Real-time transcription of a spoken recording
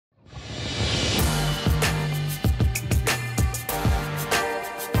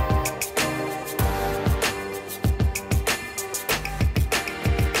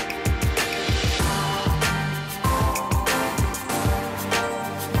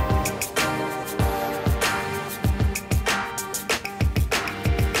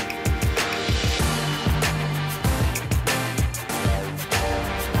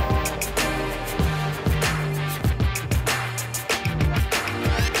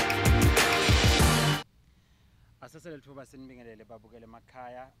Sithathe lithuba sinibingelele babukele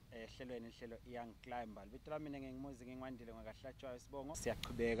emakhaya ehlelweni ihlelo Young Climber. Libitela mina ngingimuzi ngingwandile ngakahlatshwayo sibongo.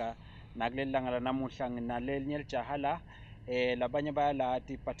 Siyaqhubeka nakuleli langa lanamuhla nginalelinye lijaha la labanye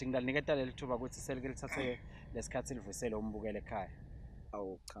bayalati but nginaniketa leli thuba ukuthi selike lithathe lesikhathi livusele umbukele ekhaya.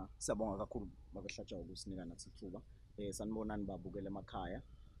 Awu cha, siyabonga kakhulu bakahlatshwayo ukusinika nathi ithuba. Sanibonani babukele emakhaya.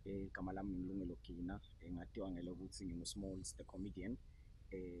 Igama lami ngilungelo Gina. Ngatiwa ngelo ukuthi nginguSmallz the comedian.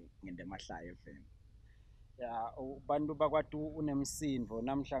 Ngende emahlaya FM. Ya bantu bakwatu unemsindo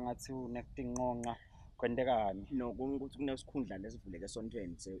namhla ngathi unekutinqonqa kwendekani No ukuthi kunesikhundla lesivuleke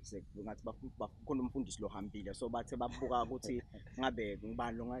esontweni ngathi bakhona umfundisi lo hambile so bathe babuka ukuthi ngabe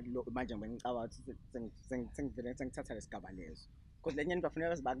ngibani lo manje ngicaba ukuthi sengithatha lesigaba lezo because lenye into bafuneka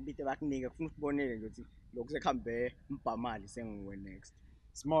bazibakubite bakunike kufuna ukubonele nje ukuthi lokho sekhambe mbhamali sengiwe next.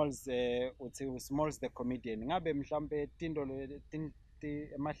 Smallz uthi uSmallz the comedian ngabe mhlambe tinto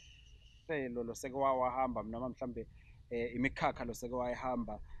emahlelo lo seke wahamba noma mhlambe imikhakha lo seke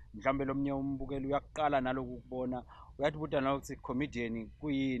wayihamba mhlambe lomnye umbukeli uyaqala naloku kubona uyathi nalokuthi comedian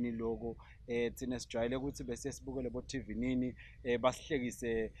kuyini lokho thina sijwayele ukuthi bese sibukele bo TV nini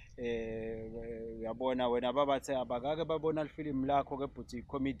basihlekise uyabona wena babathe abakake babona ifilimu lakho ke but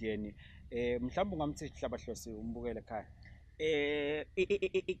comedian mhlambe ungamthi hlabahlosi umbukele ekhaya.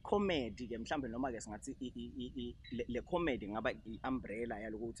 I-comedy ke mhlambe noma ke singathi le comedy ngaba i-umbrella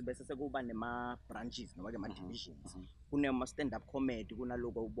yalokuthi bese sekuba nema branches noma ke ama divisions. Kunema stand up comedy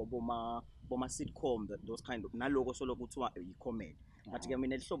kunaloko boma sitcom those kind of naloko soloko kuthiwa i-comedy. Ngathi ke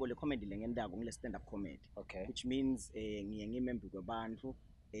mina lihlobo le comedy lengendako ngile stand up comedy, okay, which means ngiye ngimembi kwabantu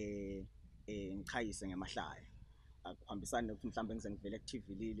ngichayise ngemahlaya akuhambisani ukuthi mhlambe ngize ngivele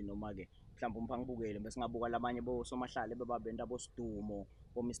ku-TV lili noma ke mhlawumbe umpangibukele bese ngabuka labanye bosomahlale bebabenda bosidumo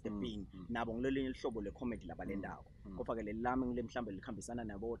bo Mr Bean nabo ngilelinye lihlobo le comedy labalendako kodwa ke lelami ngile mhlambe likhambisana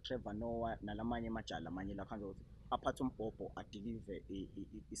nabo Trevor Noah nalamanye amajala amanye la khanze ukuthi aphathe umbhobho adeliver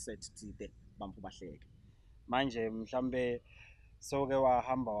iset tsite bamfu bahleke. Manje mhlambe soke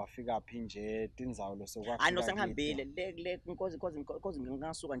wahamba wafika phi nje tindzawo lo sokwafika no sengihambile le because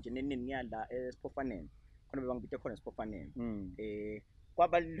ngingasuka nje nenini ngiyala eSiphofaneni khona bebangibite khona eSiphofaneni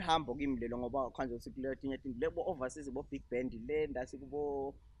kwaba lihambo kimi lelo ngoba khanze ukuthi kuletinye into lebo overseas bo big band le ndasi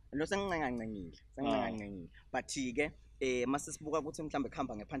kubo lo sengincengancengile but ke mase sibuka ukuthi mhlambe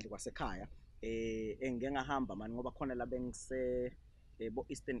khamba ngaphandle kwasekhaya engike ngahamba manje ngoba khona la bengise bo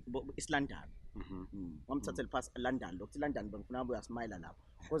East London ngomthathele pass London lokuthi London bengifuna ube uyasmile lapho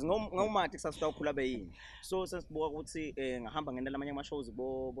because ngawumathi kusasuka ukhula beyini so sesibuka ukuthi ngahamba ngena lamanye ama shows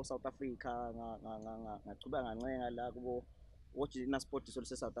bo South Africa ngachubeka ngancenga la kubo watch ina sport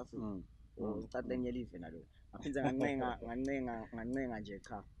solise South Africa ngicathe lenye live nalo ngaphinza ngancenga nje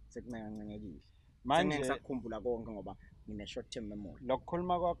cha sekuncencengekile manje ngisakukhumbula konke ngoba ngine short term memory.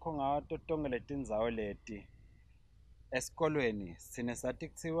 Lokukhuluma kwakho ngato tonke letindzawo leti esikolweni sine sathi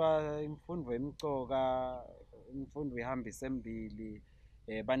kuthiwa imfundo emcoka imfundo ihambise embili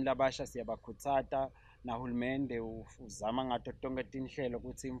bantu labasha siyabakhuthata nahulumende uzama ngato tonke tinhlelo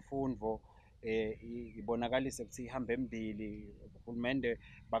ukuthi imfundo ibonakalise ukuthi ihambe embili. Uhulumende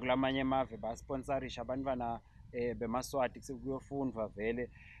bakulamanye emave basponsorisha abantwana bemaswati kuyofundwa vele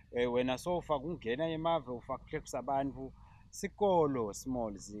wena sofa kungena emave ufakuhlekisa abantu sikolo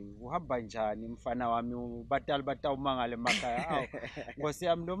Smallz uhamba njani mfana wami batali batawumangala emakhaya awu Nkosi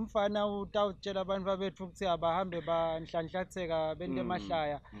yami lo mfana utawutshela abantu babethu ukuthi abahambe banhlanhlatheka bende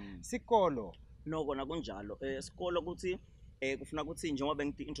emahlaya sikolo no kona kunjalo sikolo ukuthi kufuna ukuthi njengoba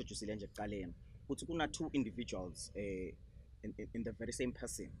bengi-introduceile nje ekuqaleni ukuthi kuna two individuals in the very same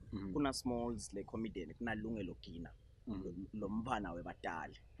person kuna Smallz le comedian kuna Lungelo Gina lo mfana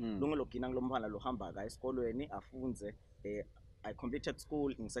webatali Lungelo Gina ngilomfana lo hamba ka esikolweni afunze I completed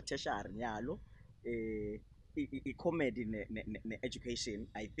school ngise tertiary nyalo i-comedy ne education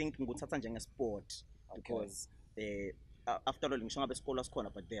I think ngikuthatha njenge sport because after all ngisho ngabe isikolo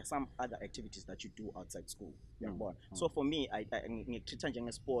sikhona but there are some other activities that you do outside school yabona so for me I ngikuthatha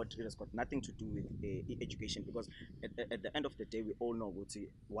njenge sport it has got nothing to do with education because at the end of the day we all know ukuthi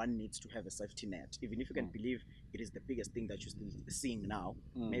one needs to have a safety net even if you can believe it is the biggest thing that you're still seeing now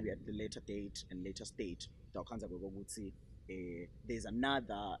maybe at the later date and later stage tawukhanza ukuthi there's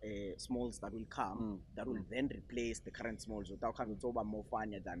another Smallz that will come that will then replace the current Smallz utawukhanda ukuthi uba more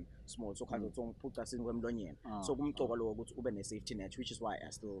funny than Smallz so khanda ukuthi ngiphuca sini kwemlonyeni so kumcoka lo ukuthi ube ne safety net which is why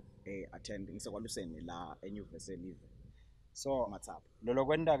I still attend ngisekwaluseni la enyuvesi elive so mathapha lolo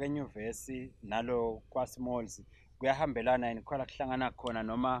kwenda ke enyuvesi nalo kwa Smallz kuyahambelana yini khona kuhlangana khona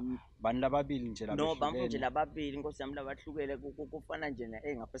noma bani lababili nje no bamfu nje labehlukene lababili inkosi yami labahlukele kufana nje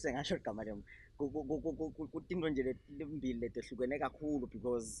ngaphe ngasho igama lami kutinto nje lembili letehlukene kakhulu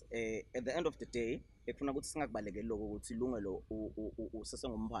because at the end of the day ekufuna ukuthi singakubalekeli lokho ukuthi Lungelo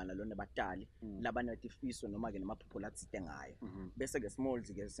usesengumphana lona batali labanetifiso noma ke namaphupho latsite ngayo bese ke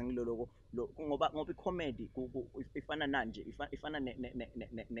Smallz ke sengiloko ngoba i-comedy ifana nanje ifana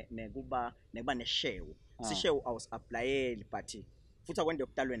nekuba neshewu sishewu awusapplyeli but futhi akwende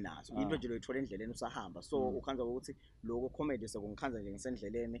okutalwe nazo into nje loyithola endleleni usahamba so ukhanza ukuthi lokho comedy sekungikhanza nje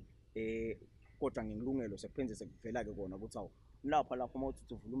ngisendleleni kodwa ngingilungelo sekuphenzise sekuvela ke kona ukuthi awu lapha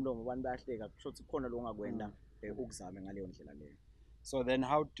mawuthi uvula umlomo abantu bayahleka kusho ukuthi khona lo ngakwenda ukuzame ngaleyo ndlela leyo. So then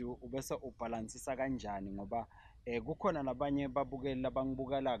how do ubese ubalansisa kanjani ngoba kukhona labanye babukeli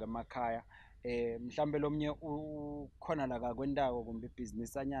labangibukala-ke emakhaya mhlambe lomnye ukhona la kakwendako kumbe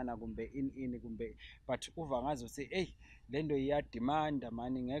ibhizinisi anyana kumbe ini kumbe but uva ngazi ukuthi hey lento iyadimanda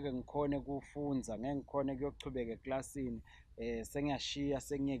mani ngeke ngikhone kufunza ngeke ngikhone kuyochubeka eklasini sengiyashiya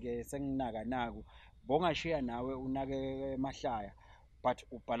senginaka bongashiya nawe unake emahlaya but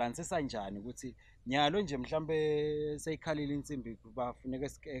ubalansisa njani ukuthi nyalo nje mhlambe seyikhalile insimbi bafuneka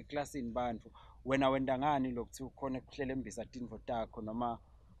eklasini bantu wena wenda ngani lokuthi ukhona ukuhlela embisa tinvo takho noma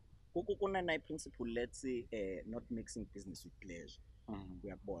kuna principle let's say not mixing business with pleasure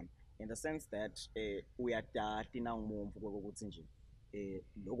uyakubona in the sense that uyadati na umuntu kokuthi nje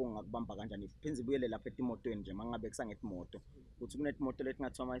lokho ngakubamba kanjani phinze ibuyele lapha etimotweni nje mangabe kusangethi imoto uthi kunetimoto lethi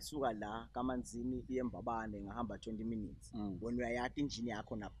ngathiwa mayisuka la kaManzini iyembabane ngahamba 20 minutes wena uyayati injini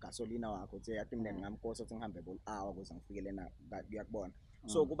yakho na gasolina wakho uthi yathi mina ngamkosa ukuthi ngihambe bol hour ukuze ngifikele na uyakubona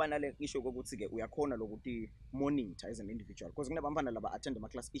so kuba nale isho ukuthi ke uyakhona lokuthi monitor as an individual because kunabamfana laba attend my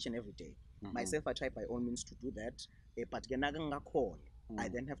class each and every day myself I try by all means to do that but ke nake ngakhona I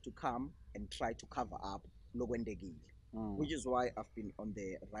then have to come and try to cover up lokwendekile which is why I've been on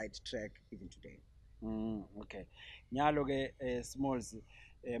the right track even today. Okay nyalo ke Smallz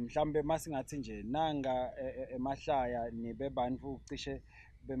mhlambe masingathi nje nanga emahlaya nibe bantu cishe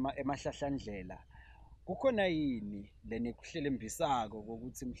emahlahlandlela kukhona yini lenikuhlela embisako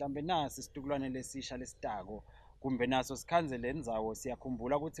ukuthi mhlambe nasi isitukulwane lesisha lesitako kumbe naso sikhanze lenzawo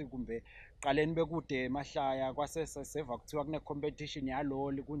siyakhumbula ukuthi kumbe qaleni bekude emahlaya kwaseseva kuthiwa kune competition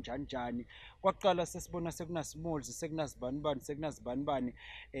yaloli kunjani kwaqala sesibona sekuna Smallz sekunazibanibani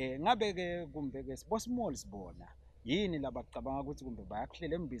ngabe ke kumbe ke sibo Smallz bona yini labacabanga ukuthi kumbe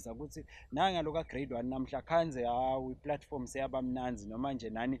bayakuhlela embisa ukuthi nangaloka grade 1 namhla khanze hawu iplatform seyabamnanzi noma nje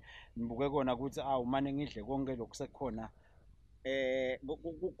nani nibuke kona ukuthi awu manje ngidle konke lokusekhona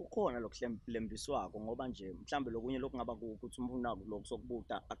kukhona lokuhlembiswako ngoba nje mhlambe lokunye lokungaba ukuthi umfuna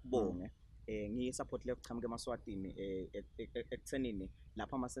lokusokubuta akubonge ngiyisupport lekuchamuka emaswatini ekuthenini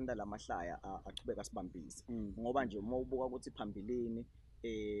lapha amasenta lamahlaya aqhubeka sibambise ngoba nje uma ubuka ukuthi phambilini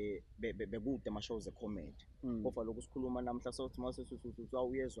bekude ama-shows e-comedy ofa lokhu sikhuluma namhla sothi mase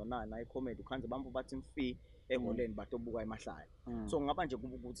uyezwa nana i-comedy ukhanze bambu bathi mfi eholeni batobuka emahlaya so ngaba nje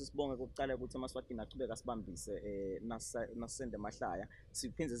ukuthi sibonge kokucala ukuthi emaswatini aqhubeka sibambise nasende emahlaya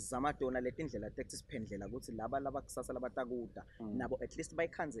siphinze sizamadona letindlela tethi siphendlela ukuthi laba kusasa labatakuda nabo at least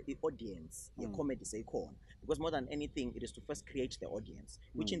bayikhanze i-audience ye-comedy seyikhona because more than anything it is to first create the audience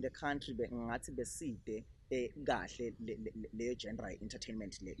which in the country ngathi beside kahle leyo genre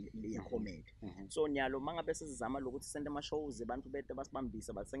entertainment le comedy so nyalo mangabe sizama lokuthi sende ama-shows abantu bete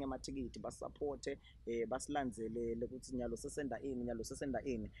basibambise basenge amathikiti basupporte basilanzelele ukuthi nyalo sesenda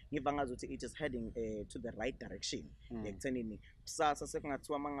ini ngiva ngazi ukuthi it is heading to the right direction ekuthenini kusasa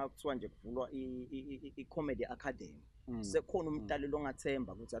sekungathiwa mangathiwa nje kuvulwa i-comedy academy sekhona umtalelo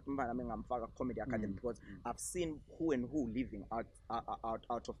ongathemba ukuthi athi mfana mengamfaka comedy academy because I've seen who and who living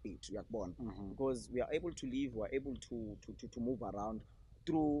out of it uyakubona because we are able to live, we are able to move around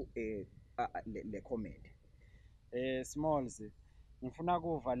through le comedy. Smallz ngifuna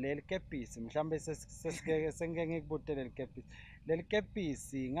kuva leli kepisi mhlambe sengeke ngikubutele leli kepisi leli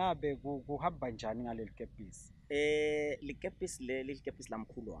kepisi ngabe kuhamba njani ngaleli kepisi likepisi leli likepisi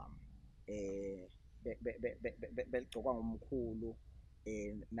lamkhulu wami beligcokwa ngumkhulu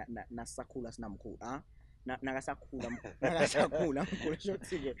nasakhula sinamkhulu nakasakhula mkhulu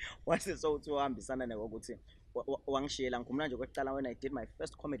shothi-ke wase sowuthi uhambisana naye ukuthi wangishiyela ngikhumula nje kwecala when I did my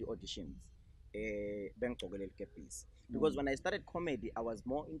first comedy auditions bengigcokele likepisi because when I started comedy I was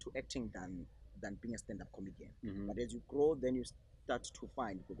more into acting than being a stand-up comedian but as you grow then you start to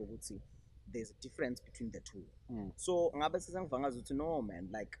find ukuthi there's a difference between the two so ngabe sesengivanga ukuthi no man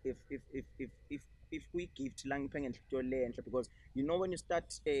like if if we gift lang because you know when you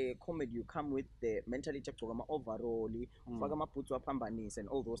start a comedy you come with the mentality of overall and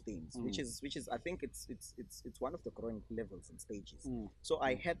all those things, which is I think it's one of the growing levels and stages. So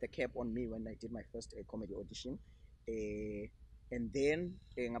I had the cap on me when I did my first comedy audition, and then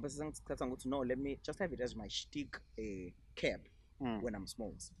no, let me just have it as my shtick cap when I'm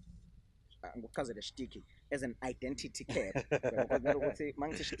Smallz. Because of the sticky as an identity cap. Because ngathi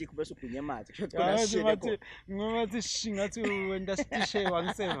mangithi stick bese ugwinya manje kusho khona shit ngathi ngathi wena stishewa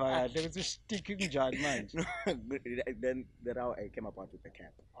ngiseva kahle ukuthi stick kunjani manje. Then how I came about with the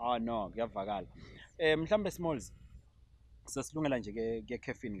cap. No, kuyavakala. Mhlambe Smallz sesilungela nje ke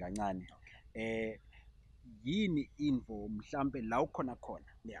caffeine kancane. Yini info mhlambe la ukhona khona.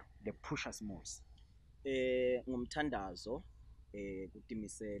 Yeah. The pusher Smallz. Ngumthandazo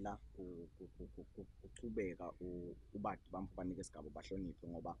kutimisela ukuchubeka ubadi bamfu banike isigaba bahloniphe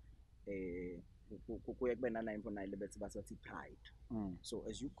ngoba kuye kube nana info nayo lebethi bathi pride. So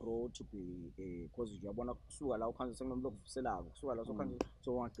as you grow to be because uyabona kusuka la ukhanze sekunomlokuvuselako kusuka la sokhanze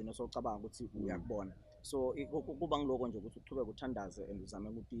so ungagcina socabanga ukuthi uyakubona. So kuba ngiloko nje ukuthi uchubeke uthandaze and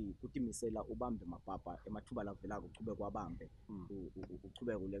uzame kutimisela ubambe mapapa emathuba la velako uchubeke kwabambe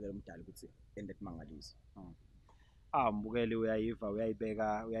uchubeke ulekele umdali ukuthi ende kumangalisa. Mbukeli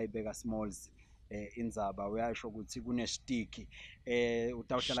uyayibeka Smallz indzaba uyasho ukuthi kunestiki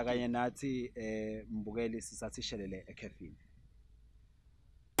utawuhlala kanye nathi mbukeli sisathishelele ecaffeine.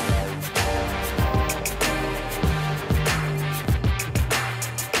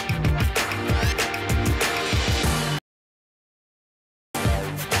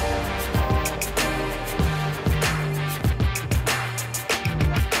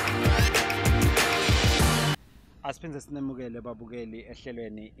 Asiphinde sinemukele babukeli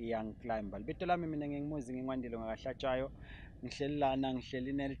ehlelweni iYoung Climber. Libito lami mina ngingimuzi ngingwandile ngakahlatshayo ngihlelelana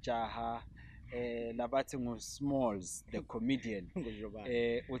ngihleli nelijaha labathi nguSmallz the comedian.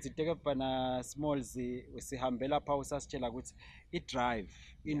 Uthi teke bana Smallz usihambe lapha usasitshela ukuthi idrive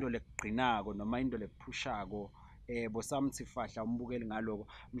into lekugqinako noma into lekuphushako bosamthi fahla umbukeli ngaloko.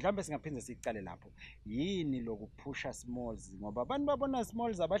 Mhlambe singaphinde sicale lapho. Yini lokuphusha Smallz ngoba abantu babona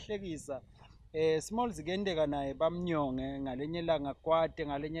Smallz abahlekisa. Smallz kuyendeka naye bamnyonge ngalenye langa kwade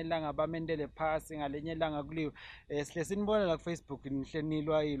ngalenye langa bamendele phasi ngalenye langa kuliwe sihle sinibona la ku Facebook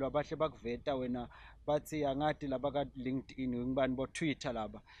nihlenilwa yilo abahle bakuveta wena bathi angadi laba ka LinkedIn ngibani bo Twitter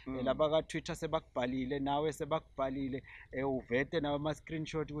laba laba ka Twitter sebakubhalile nawe sebakubhalile uvete nawe ama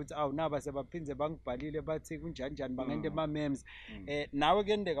screenshot ukuthi naba sebaphinze bangibhalile bathi kunjani njani bangende ma memes nawe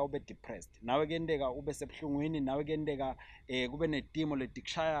kuyendeka ube depressed nawe kuyendeka ube sebhlungwini nawe kuyendeka kube netimo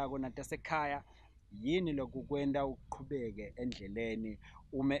letikushayako natasekhaya. Yini lokukwenda uqhubeke endleleni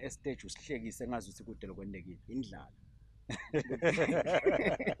ume estage usihlekise ngazi ukuthi kude lokwendekile indlala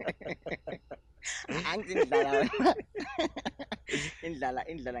angindlala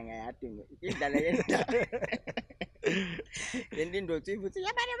indlala ngayadinga indlala yendinto futhi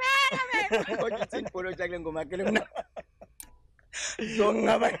yabani bana kodwa uthi impolo jakule ngoma kele mina so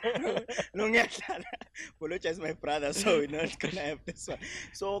ngiyadlala apologize my brother, so we're not gonna have this one.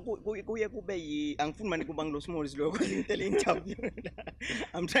 So kuye kube angifuni manje kuba ngilo Smallz lo ngitele interview.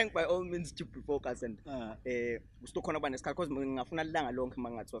 I'm trying by all means to be focused and kustokhona kuba nesikhathi because ngingafuna langa lonke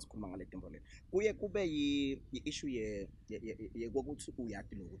mangathiwa sikhuluma ngale tempo le. Kuye kube issue ye ukuthi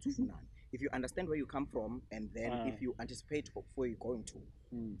uyati lokuthi ufunani. If you understand where you come from and then if you anticipate where you're going to,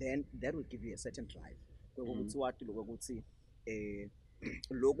 then that will give you a certain drive. Ukuthi wati lokuthi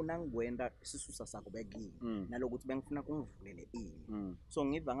lokhu nangikwenda isisusa sakho bekini nalokuthi bengifuna kungivulele ini. So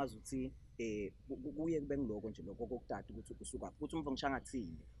ngiva ngazuthi kuye kube ngiloko nje lokho kokutata ukuthi usuka ukuthi umva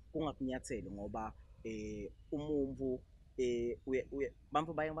ngishangathini kungakunyathele ngoba umumvu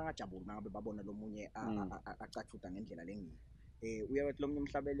bamfu baye bangajabuli mangabe babona lomunye acathuda ngendlela lengini. Uye wathi lomunye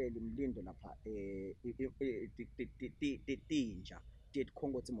umhlabeleli imlindo lapha tinja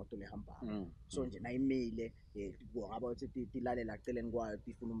tikhongothi imoto lehamba so nje nayimile ngoba ukuthi tilalela aceleni kwayo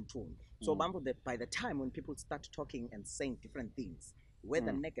tifuna umthundo. So bambo that by the time when people start talking and saying different things,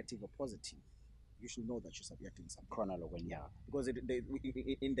 whether negative or positive, you should know that you're subjecting something. Yeah, because in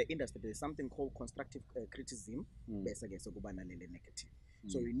the industry there is something called constructive criticism bese ke sokubana lele negative.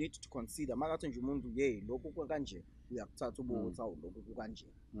 So you need to consider makathi nje umuntu lokhu kanje uyakuthatha ubutha lokhu kanje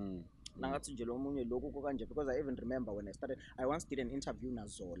nangathi nje lo munye lokhu kanje, because I even remember when I started, I once did an interview na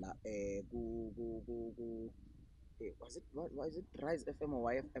Zola was it Rise FM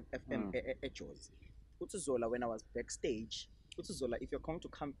or YFM Echoes. Uthi Zola, when I was backstage, uthi Zola, if you're going to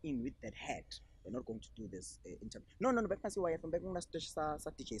come in with that hat, we're not going to do this interview. No, back nasi YFM back na stage sa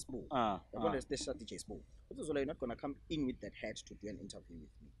DJ Spo. Back na stage sa DJ Spo. Uthi Zola, you're not going to come in with that hat to do an interview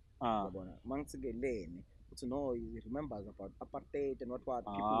with me. yabona mangitsike leni uthi no he remembers about apartheid and what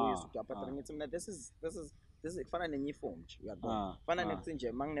people who used to do apartheid ngithi mina this is kufana ne-uniform nje uyabona kufana nekuthi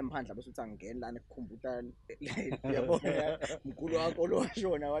nje manginemphahla bese uthi angena lana ekukhumbuta uyabona mkhulu wakho lo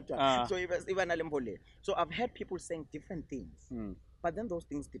washona wathi so iba nalembo le so I've heard people saying different things but then those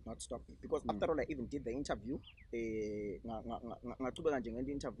things did not stop me because after all I even did the interview ngachubeka nje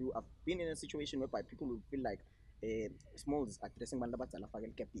ngento interview I've been in a situation whereby people will feel like Smallz addressing abantu abadala afake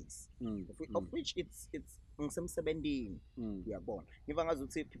ikepisi of which it's ngisemsebentini uyabona ngiva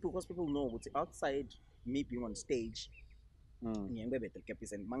ngazuthi because people know ukuthi outside me being on stage ngiyengibebethe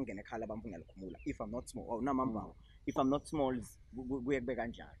ikepisi and mangene ekhala abantu ngiyalikhumula if I'm not small or namamba if I'm not Smallz kuye kube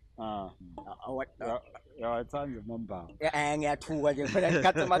kanjani yawathanda mamba ngiyathuka nje phela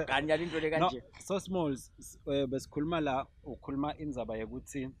ngikhathe amaganya into le kanje so Smallz besikhuluma la ukhuluma indzaba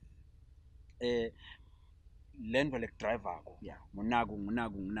yokuthi lento le driver ko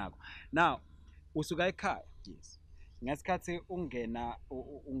ngunako now usuka ekhaya yes ngesikhathi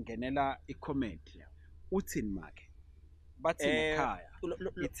ungenela i-comedy uthini make bathi ekhaya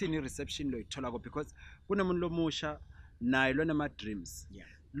ithini reception lo ithola ko because kunomuntu lomusha naye lona ama dreams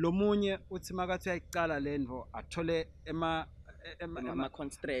lomunye uthi makathi uyayicala lento athole ama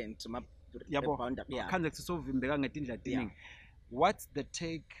constraint yabo khanje kusovimbeka ngetindlela eziningi what's the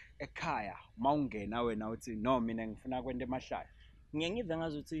take ekhaya mawungena wena uthi no mina ngifuna kwenda emahlaya ngiyengive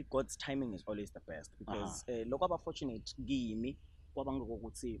ngazuthi God's timing is always the best because lokho aba fortunate kimi kwaba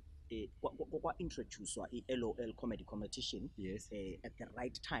ngokuthi kwa introducewa i-LOL comedy competition at the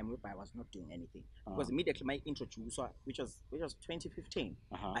right time whereby I was not doing anything because immediately my introducewa which was 2015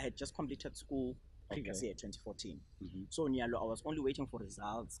 I had just completed school previous year 2014 so nyalo I was only waiting for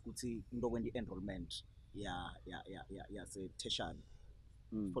results ukuthi ngizokwenda enrollment se tertiary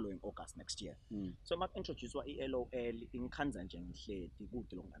following August next year so mak introducewa i-LOL ingikhanza nje ngihledi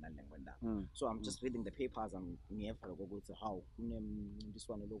kude lokunganani lengwenda so I'm just reading the papers and ngiyeva ukuthi how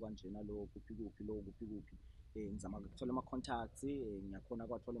kunemncintiswano lo kanjena lo kuphi ngizama ukuthola ama contacts ngiyakhona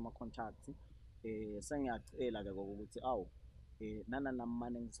kwathola ama contacts sengiyacela ke ukuthi nana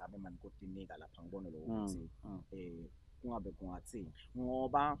namane ngizabe mani kodinika lapha ngibone lo ukuthi kungabe kungathini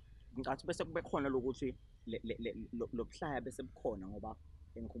ngoba ngicathi bese kube khona lokuthi lobuhlaya bese bukhona ngoba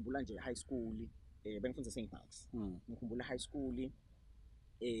ngikhumbula nje high school bengifundisa St. Marks ngikhumbula high school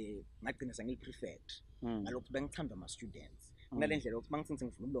ngagcina sengiliprefect ngalokho bengithanda ama students ngalendlela ukuthi mangithinta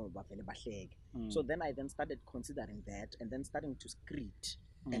ngifuna umlomo bavele bahleke so then I then started considering that and then starting to script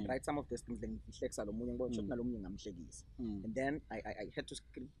and write some of these things then ngihlekisa lo munye ngibona ukuthi nalomunye ngamhlekisa and then I had to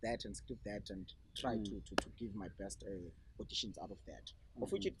script that and try to give my best auditions out of that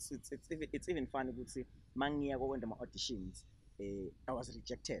of which it's even funny ukuthi mangiya kwenda ama auditions I was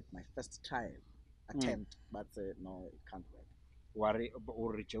rejected my first trial attempt but no it can't work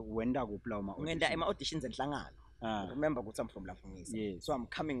wenda kuphi lawo ma ngenda ema auditions enhlangano remember ukuthi I'm from Lafungisa so I'm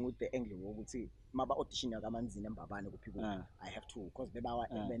coming with the angle ukuthi maba audition yakamanzini embabane kuphi I have to because bebawa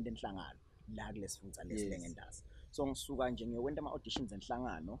event enhlangano la kulesifundza lesilengendasi so ngisuka nje ngiyokwenda ama auditions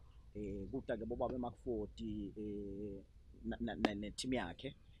enhlangano kuda ke bobaba emak40 ne team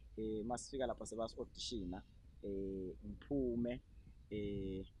yakhe masifika lapha sebas auditiona ngiphume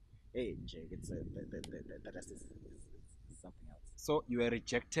nje the rest is something else so you were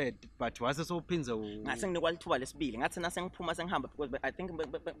rejected but wase so uphinze ngase nginikwa lithuba lesibili ngathi nase ngiphuma sengihamba because I think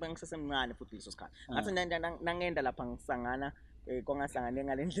bengisesemncane futhi leso sikhathi ngathi nangenda lapha ngisangana kongahlangane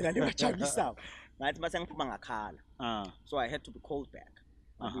ngalendlela lebajabulisayo ngathi mase ngiphuma ngakhala so I had to be called back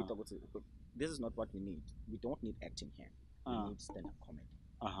this is not what we need we don't need acting here we need stand-up comedy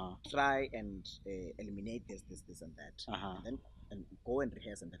try and eliminate this and that and go and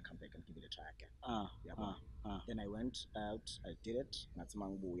rehearse and then come back and give it a try again then I went out I did it ngathi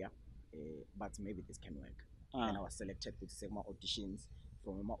mangibuya but maybe this can work and I was selected to take my auditions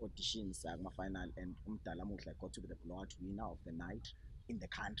from my auditions my final and umdala muhle got to be the blowout winner of the night in the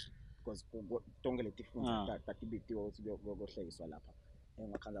country because tonke letifundza tatibitiwa ukuthi kuyohlekiswa lapha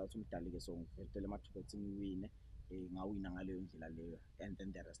ngakhala ukuthi umdala ke so ngivele amathuba ukuthi ngiwine ngawina ngaleyo ndlela leyo and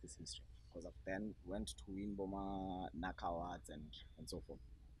then the rest is history because I then went to win boma NAC awards and so forth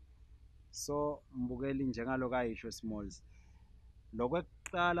so mbukeli njengalo kayisho Smallz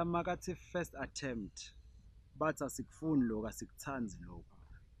lokwekuqala makathi first attempt bathi asikufuni lokho asikuthanzi lokho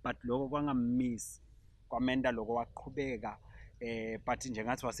but lokho kwangamiss kwamenda lokho waqhubeka but nje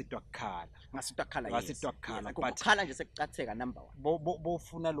ngathi wasitwa kukhala but kukhala nje sekucatheka number 1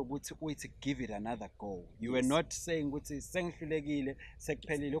 bofuna lokuthi uyithi give it another go you were not saying ukuthi sengihlulekile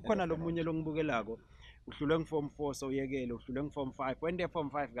sekuphelile ukhona lomunye longibukelako uhlulwe ngi-form 4 soyekele, uhlulwe ngi-form 5 wende form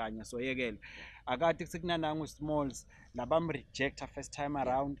 5 kanye soyekele. Akade kusekunananga uSmallz labam-rejecta first time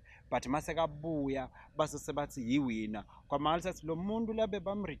around, but mase kabuya base sebathi yiwina. Kwamanje sathi lo muntu labe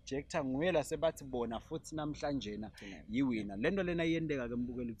bam-rejecta nguye la sebathi bona futhi namhlanje na yiwina. Lento lena iyendeka ke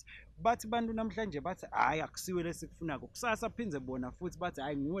mbukeli ukuthi bathi bantu namhlanje bathi hayi akusiwe lesikufunako, kusasa phinze bona futhi bathi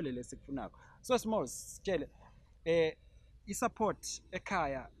hayi nguwe lesikufunako. So Smallz sitshele i-support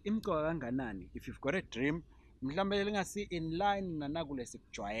ekhaya imcoka kanganani if you've got a dream mhlambe lingasi in line nanakule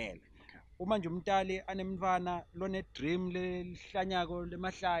sikujwayele. Uma nje umntali anemntwana lone dream lehlanyako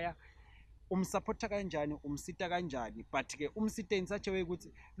lemahlaya umsupporta kanjani, umsita kanjani, but ke umsite in such a way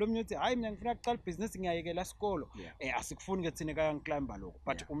ukuthi lo mnye uthi hayi mina ngifuna ukuqala business ngiyayekela isikolo, asikufuni ke thina kaya ngiclimba lokho,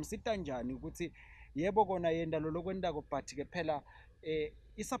 but umsita kanjani ukuthi yebo kona yenda lo lokwendako, but ke phela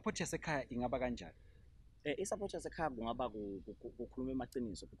i-support yasekhaya ingaba kanjani? I-support yasekhaya kungaba kukhuluma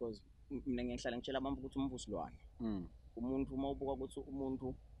emaciniso, because mina ngihlala ngitshela abantu ukuthi umbusilwane umuntu uma ubuka ukuthi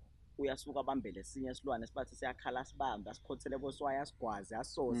umuntu uyasuka abambele esinye isilwane sibathi siyakhala sibambe asikhothele boswaya asigwaze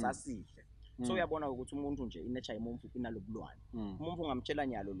asosa asihle. So uyabona ukuthi umuntu nje inature yomuntu inalobulwane. Umuntu ungamtshela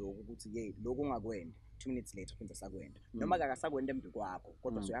nyalo lokho ukuthi hey lokho ungakwenda 2 minutes later kwenza sakwenda, noma akasakwenda embi kwakho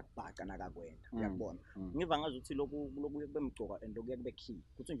kodwa soyakubhaca nakakwenda. Uyakubona ngiva ngazi ukuthi lokhu kube mgcoka and lokhu kube key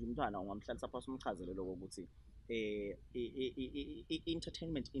ukuthi nje umntwana ungamhlalisa phasi umchazele lokho ukuthi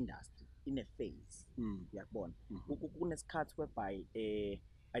entertainment industry in a phase. Uyakubona kunesikhathi whereby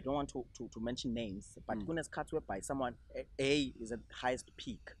I don't want to mention names, but kunesikhathi whereby someone A is at the highest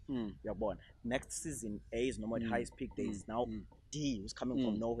peak. Uyabona next season A is no more at highest peak, there is now D who's coming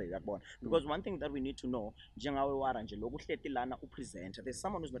from nowhere. Uyabona because one thing that we need to know, njengawe wara nje lokhu hleti lana upresenter, there's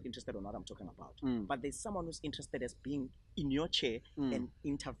someone who's not interested in what I'm talking about, but there's someone who's interested as being in your chair and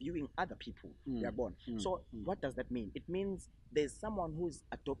interviewing other people. Uyabona so what does that mean? It means there's someone who's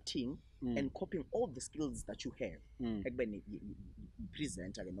adopting and copying all the skills that you have ekubeni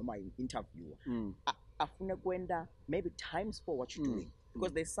presenter ke noma interviewer afuna kwenda maybe times for what you're doing,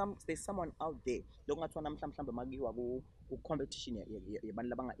 because there's someone out there lokungathiwa namhlanje makiwa ku competition yabantu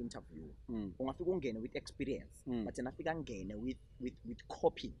labanga interview ungafika ungene with experience but nafika ngene with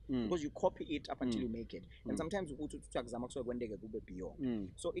copy, because you copy it up until you make it, and sometimes ukuthi akuzama kusuke kwendeke kube beyond.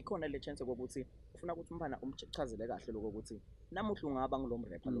 So ikhona le chance kokuthi ufuna ukuthi umfana umchazele kahle lokho ukuthi namuhla ungaba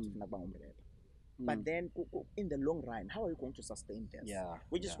ngilomrapper lo ufuna kuba ngumrapper, but then in the long run how are you going to sustain this?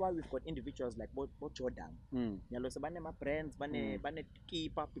 Which is why we've got individuals like Bo Jordan nyalo sebane ma brands bane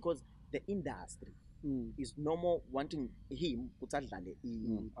keeper, because the industry is no more wanting him ukuthi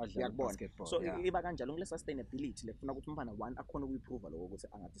adlale basketball. So iba kanjalo ngile sustainability lekufuna ukuthi umfana one akhona ukuyiprove lokho ukuthi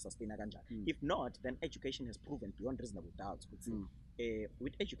angathi sustain kanjani. If not, then education has proven beyond reasonable doubt ukuthi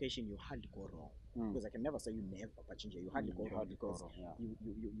with education you hardly go wrong, because I can never say you never, but you hardly go wrong because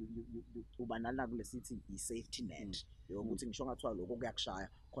you ubanala kule sithi i-safety net yokuthi ngisho ngathiwa lokho kuyakushaya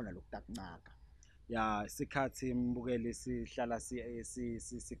khona lokutakuncaka. Isikhathi mbukeli sihlala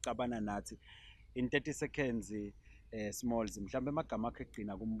sicabana nathi in 30 seconds Smallz mhlambe amagama akhe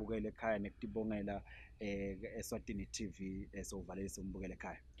egcina kumbukela ekhaya nekutibongela Eswatini TV sovalelisa umbukela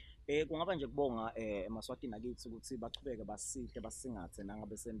ekhaya. Kungaba nje kubonga emaswatini akithi ukuthi bachubeke basihle basingathe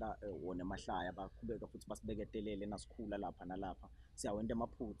nangabe senda wona emahlaya, baqhubeka futhi basibeketelele nasikhula lapha nalapha siyawenda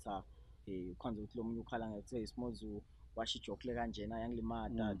amaphutha ukhanze ukuthi lo munye ukhala ngathi Smallz washo ijoke kanjena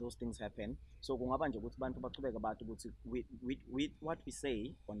yangilimada. Those things happen. So kungaba nje ukuthi abantu bachubeke bathi ukuthi with what we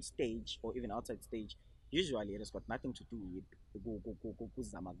say on stage or even outside stage, usually it has got nothing to do with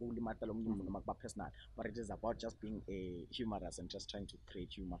kuzama kulimata lo muntu noma kuba personal, but it is about just being humorous and just trying to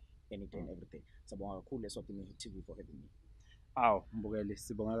create humor anything everything. Sabonga kakhulu Eswatini TV for having me. Mbukeli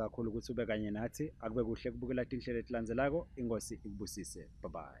sibonga kakhulu ukuthi ube kanye nathi, akube kuhle kubukela inhlelo etilandzelako. Ingosi ikubusise.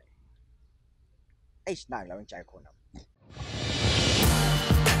 Bye bye. Nayo la wentsha khona.